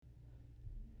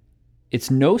It's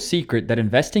no secret that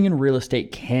investing in real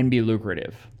estate can be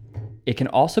lucrative. It can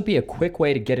also be a quick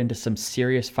way to get into some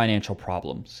serious financial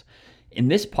problems. In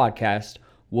this podcast,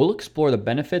 we'll explore the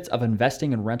benefits of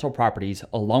investing in rental properties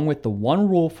along with the one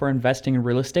rule for investing in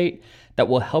real estate that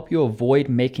will help you avoid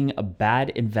making a bad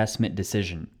investment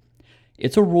decision.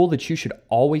 It's a rule that you should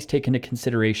always take into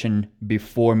consideration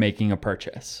before making a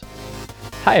purchase.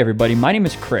 Hi everybody, my name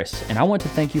is Chris, and I want to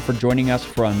thank you for joining us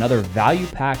for another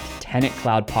value-packed Tenant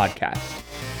Cloud podcast.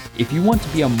 If you want to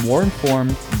be a more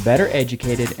informed, better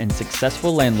educated, and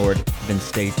successful landlord, then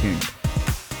stay tuned.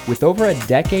 With over a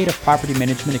decade of property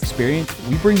management experience,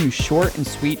 we bring you short and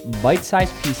sweet,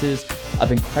 bite-sized pieces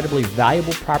of incredibly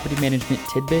valuable property management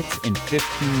tidbits in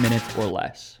 15 minutes or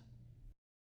less.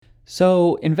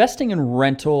 So investing in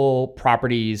rental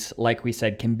properties, like we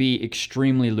said, can be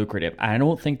extremely lucrative. I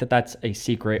don't think that that's a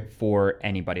secret for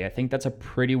anybody. I think that's a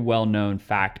pretty well-known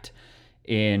fact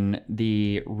in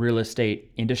the real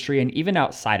estate industry and even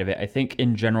outside of it. I think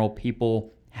in general,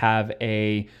 people have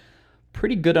a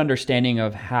pretty good understanding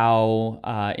of how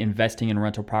investing in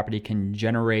rental property can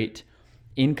generate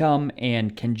income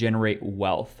and can generate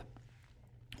wealth.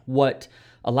 What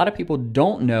a lot of people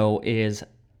don't know is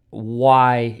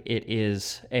why it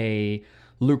is a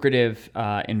lucrative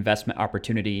investment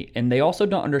opportunity. And they also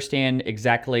don't understand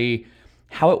exactly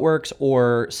how it works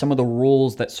or some of the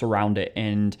rules that surround it.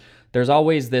 And there's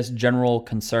always this general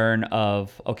concern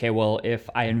of, okay, well, if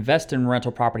I invest in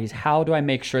rental properties, how do I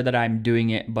make sure that I'm doing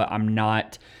it, but I'm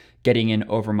not getting in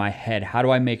over my head? How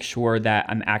do I make sure that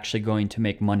I'm actually going to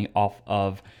make money off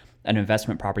of an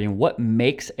investment property? And what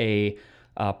makes a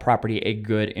property a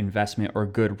good investment or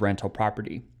good rental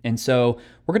property? And so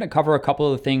we're going to cover a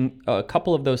couple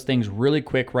of those things really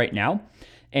quick right now.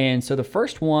 And so the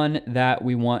first one that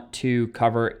we want to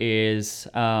cover is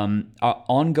our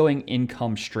ongoing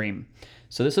income stream.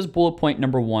 So this is bullet point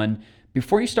number 1.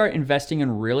 Before you start investing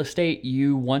in real estate,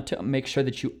 you want to make sure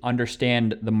that you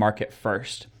understand the market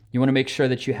first. You want to make sure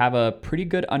that you have a pretty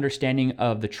good understanding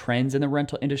of the trends in the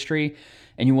rental industry,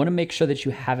 and you want to make sure that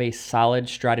you have a solid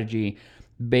strategy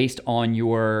based on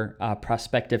your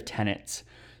prospective tenants.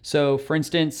 So for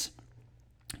instance,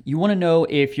 you want to know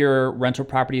if your rental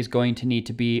property is going to need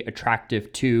to be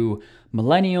attractive to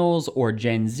millennials or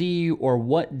Gen Z, or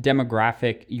what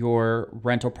demographic your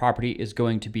rental property is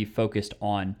going to be focused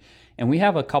on. And we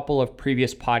have a couple of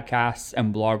previous podcasts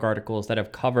and blog articles that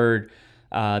have covered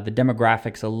the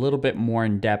demographics a little bit more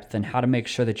in depth and how to make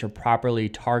sure that you're properly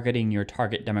targeting your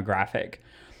target demographic.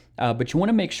 But you want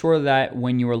to make sure that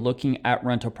when you are looking at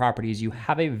rental properties, you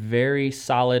have a very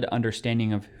solid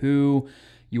understanding of who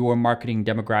your marketing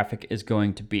demographic is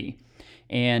going to be.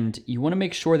 And you want to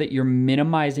make sure that you're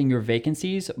minimizing your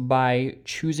vacancies by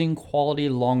choosing quality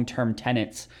long-term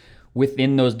tenants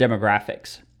within those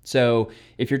demographics. So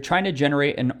if you're trying to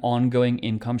generate an ongoing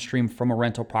income stream from a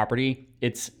rental property,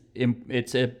 it's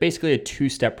basically a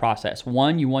two-step process.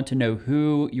 1, you want to know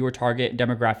who your target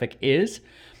demographic is.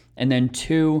 And then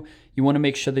 2, you want to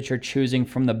make sure that you're choosing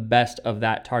from the best of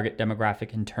that target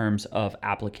demographic in terms of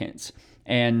applicants.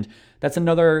 And that's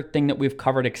another thing that we've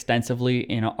covered extensively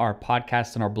in our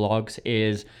podcasts and our blogs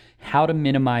is how to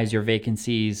minimize your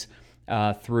vacancies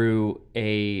through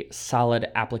a solid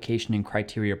application and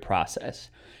criteria process.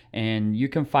 And you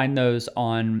can find those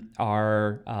on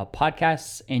our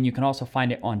podcasts, and you can also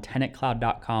find it on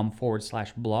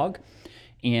tenantcloud.com/blog.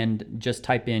 And just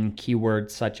type in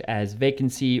keywords such as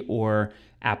vacancy or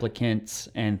applicants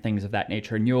and things of that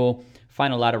nature, and you'll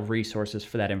find a lot of resources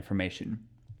for that information.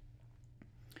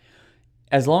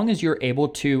 As long as you're able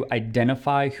to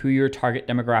identify who your target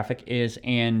demographic is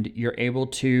and you're able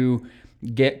to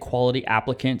get quality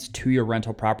applicants to your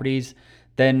rental properties,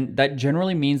 then that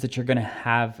generally means that you're going to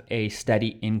have a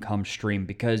steady income stream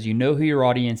because you know who your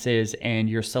audience is and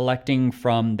you're selecting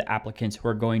from the applicants who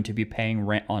are going to be paying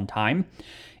rent on time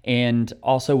and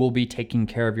also will be taking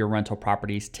care of your rental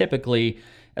properties typically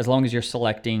as long as you're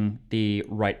selecting the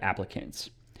right applicants.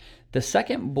 The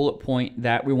second bullet point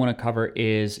that we want to cover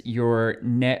is your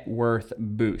net worth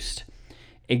boost.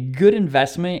 A good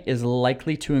investment is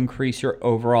likely to increase your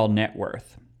overall net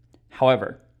worth.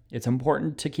 However, it's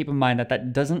important to keep in mind that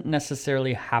that doesn't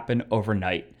necessarily happen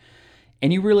overnight.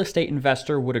 Any real estate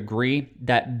investor would agree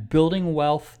that building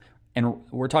wealth, and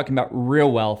we're talking about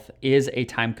real wealth, is a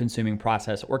time-consuming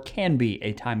process or can be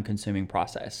a time-consuming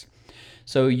process.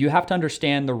 So you have to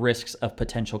understand the risks of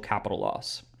potential capital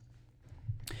loss.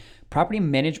 Property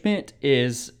management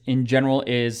in general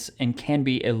is and can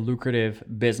be a lucrative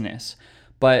business,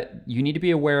 but you need to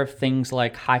be aware of things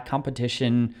like high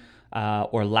competition,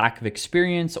 or lack of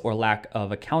experience or lack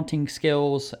of accounting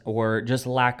skills or just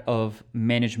lack of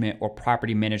management or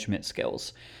property management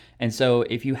skills. And so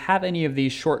if you have any of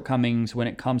these shortcomings when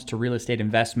it comes to real estate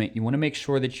investment, you want to make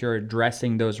sure that you're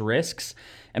addressing those risks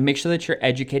and make sure that you're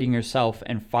educating yourself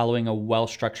and following a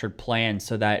well-structured plan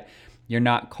so that you're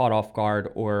not caught off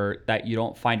guard or that you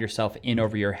don't find yourself in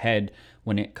over your head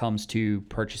when it comes to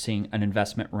purchasing an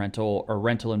investment rental or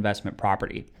rental investment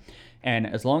property. And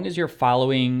as long as you're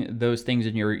following those things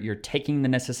and you're taking the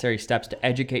necessary steps to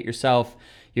educate yourself,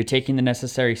 you're taking the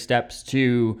necessary steps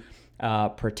to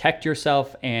protect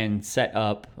yourself and set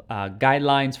up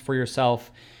guidelines for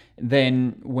yourself,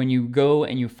 then when you go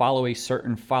and you follow a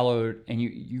certain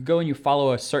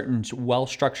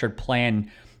well-structured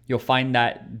plan, you'll find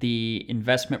that the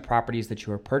investment properties that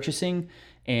you are purchasing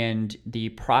and the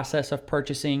process of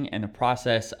purchasing and the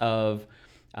process of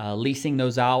leasing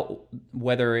those out,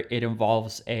 whether it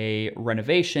involves a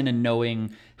renovation and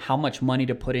knowing how much money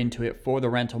to put into it for the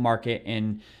rental market,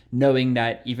 and knowing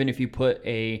that even if you put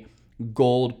a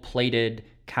gold-plated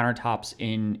countertops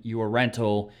in your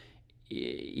rental,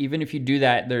 even if you do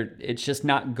that, it's just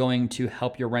not going to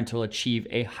help your rental achieve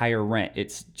a higher rent.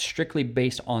 It's strictly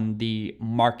based on the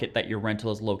market that your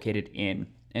rental is located in.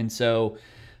 And so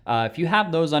if you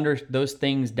have those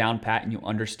things down pat and you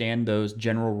understand those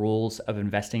general rules of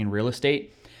investing in real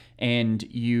estate, and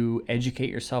you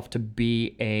educate yourself to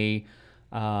be a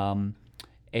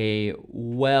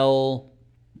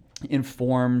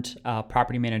well-informed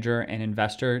property manager and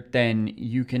investor, then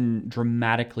you can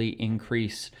dramatically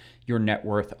increase your net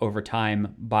worth over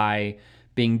time by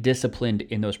being disciplined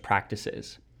in those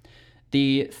practices.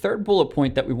 The third bullet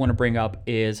point that we want to bring up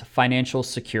is financial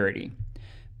security.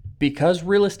 Because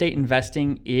real estate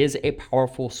investing is a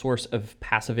powerful source of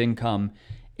passive income,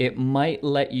 it might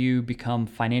let you become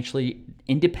financially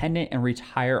independent and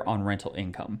retire on rental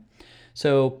income.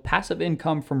 So passive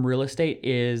income from real estate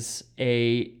it's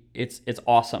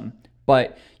awesome,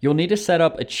 but you'll need to set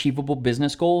up achievable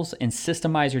business goals and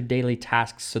systemize your daily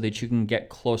tasks so that you can get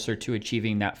closer to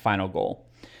achieving that final goal.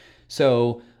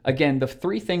 So again, the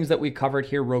three things that we covered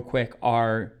here real quick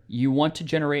are: you want to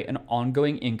generate an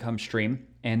ongoing income stream.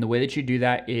 And the way that you do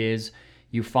that is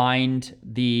you find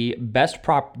the best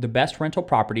rental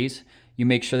properties, you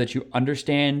make sure that you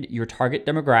understand your target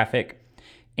demographic,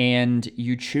 and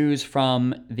you choose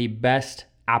from the best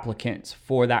applicants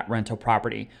for that rental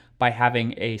property by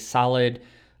having a solid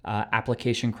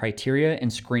application criteria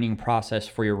and screening process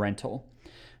for your rental.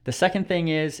 The second thing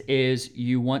is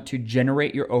you want to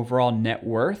generate your overall net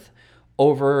worth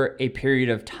over a period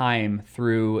of time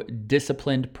through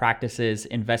disciplined practices,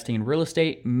 investing in real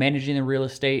estate, managing the real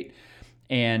estate,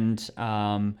 and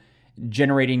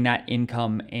generating that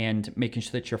income and making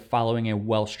sure that you're following a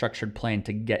well-structured plan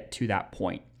to get to that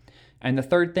point. And the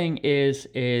third thing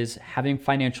is having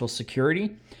financial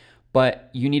security,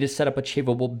 but you need to set up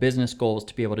achievable business goals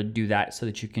to be able to do that so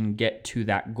that you can get to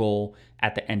that goal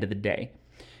at the end of the day.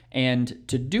 And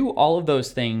to do all of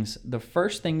those things, the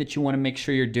first thing that you want to make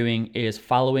sure you're doing is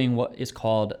following what is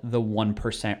called the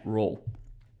 1% rule.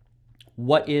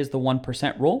 What is the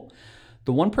 1% rule?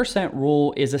 The 1%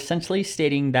 rule is essentially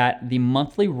stating that the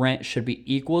monthly rent should be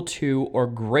equal to or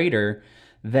greater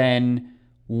than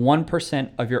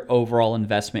 1% of your overall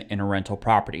investment in a rental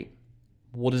property.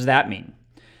 What does that mean?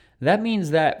 That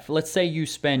means that, let's say you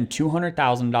spend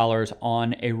 $200,000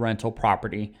 on a rental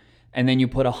property, and then you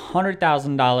put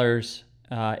 $100,000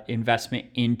 investment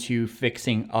into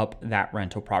fixing up that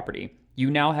rental property.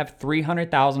 You now have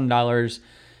 $300,000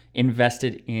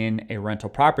 invested in a rental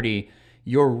property.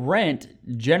 Your rent,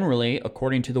 generally,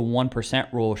 according to the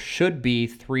 1% rule, should be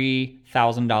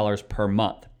 $3,000 per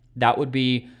month. That would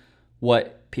be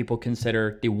what people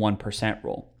consider the 1%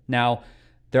 rule. Now,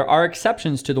 there are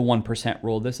exceptions to the 1%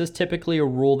 rule. This is typically a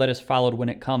rule that is followed when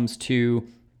it comes to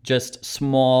just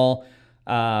small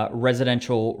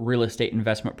residential real estate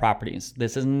investment properties.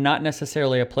 This is not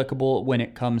necessarily applicable when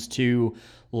it comes to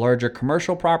larger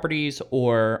commercial properties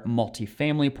or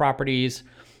multifamily properties,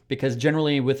 because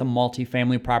generally with a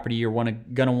multifamily property, you're going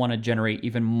to want to generate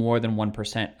even more than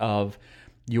 1% of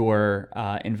your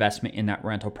investment in that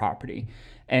rental property.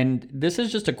 And this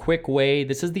is just a quick way.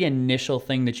 This is the initial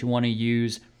thing that you want to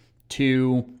use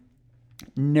to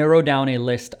narrow down a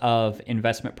list of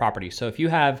investment properties. So if you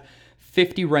have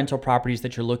 50 rental properties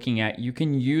that you're looking at, you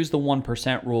can use the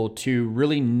 1% rule to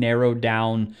really narrow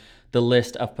down the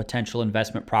list of potential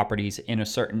investment properties in a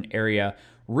certain area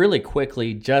really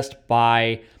quickly just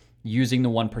by using the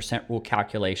 1% rule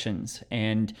calculations.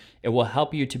 And it will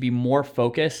help you to be more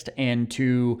focused and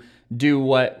to do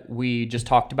what we just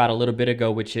talked about a little bit ago,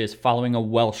 which is following a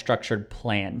well-structured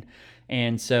plan.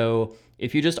 And so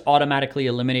if you just automatically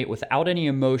eliminate without any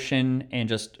emotion and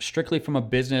just strictly from a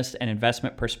business and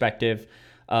investment perspective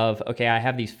of, okay, I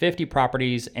have these 50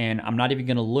 properties and I'm not even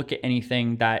going to look at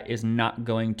anything that is not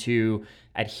going to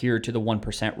adhere to the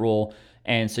 1% rule.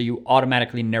 And so you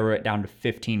automatically narrow it down to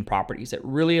 15 properties. It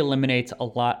really eliminates a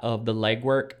lot of the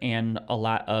legwork and a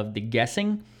lot of the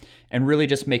guessing, and really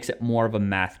just makes it more of a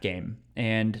math game.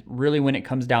 And really, when it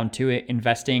comes down to it,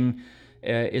 investing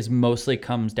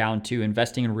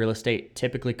investing in real estate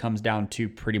typically comes down to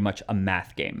pretty much a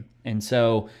math game. And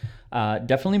so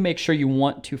definitely make sure you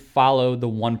want to follow the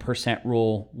 1%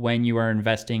 rule when you are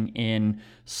investing in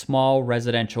small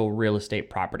residential real estate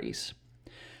properties.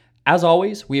 As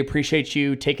always, we appreciate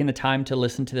you taking the time to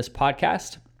listen to this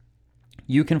podcast.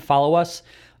 You can follow us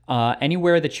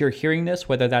anywhere that you're hearing this,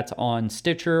 whether that's on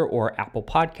Stitcher or Apple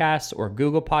Podcasts or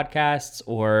Google Podcasts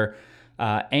or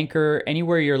Anchor,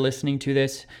 anywhere you're listening to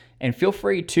this. And feel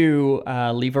free to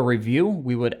leave a review.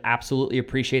 We would absolutely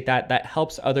appreciate that. That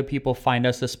helps other people find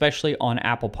us, especially on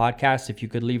Apple Podcasts. If you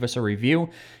could leave us a review,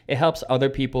 it helps other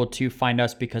people to find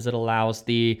us because it allows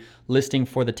the listing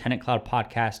for the Tenant Cloud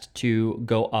podcast to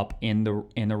go up in the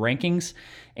rankings.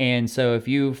 And so if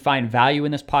you find value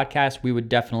in this podcast, we would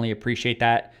definitely appreciate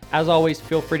that. As always,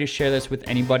 feel free to share this with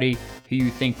anybody who you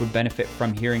think would benefit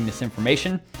from hearing this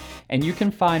information. And you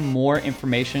can find more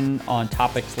information on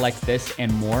topics like this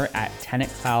and more at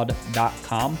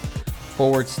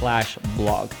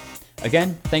tenantcloud.com/blog.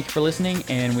 Again, thank you for listening,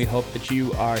 and we hope that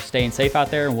you are staying safe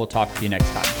out there, and we'll talk to you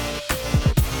next time.